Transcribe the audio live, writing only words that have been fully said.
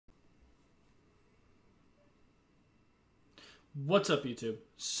What's up, YouTube?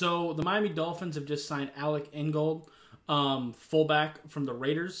 So the Miami Dolphins have just signed Alec Ingold, fullback from the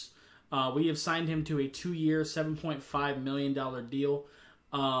Raiders. We have signed him to a 2-year, $7.5 million deal.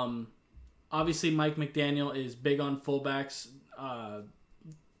 Obviously, Mike McDaniel is big on fullbacks.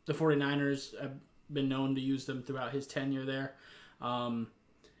 The 49ers have been known to use them throughout his tenure there. And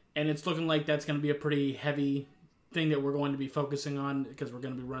it's looking like that's going to be a pretty heavy thing that we're going to be focusing on because we're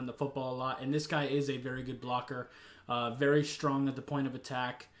going to be running the football a lot. And this guy is a very good blocker, very strong at the point of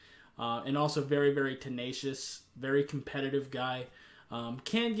attack, and also very, very tenacious, very competitive guy.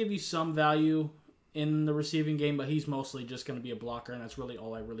 Can give you some value in the receiving game, but he's mostly just going to be a blocker, and that's really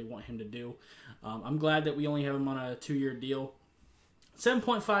all I really want him to do. I'm glad that we only have him on a 2-year deal.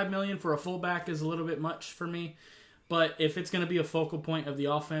 $7.5 million for a fullback is a little bit much for me, but if it's going to be a focal point of the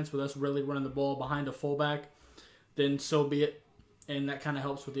offense with us really running the ball behind a fullback, then so be it. And that kind of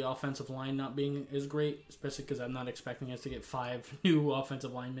helps with the offensive line not being as great, especially because I'm not expecting us to get 5 new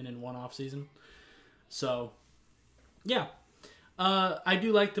offensive linemen in one offseason. So, yeah. I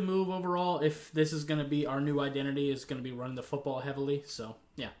do like the move overall. If this is going to be our new identity, is going to be running the football heavily. So,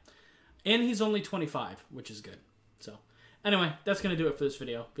 yeah. And he's only 25, which is good. So, anyway, that's going to do it for this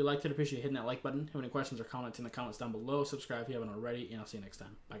video. If you liked it, appreciate hitting that like button. Have any questions or comments in the comments down below. Subscribe if you haven't already, and I'll see you next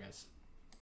time. Bye, guys.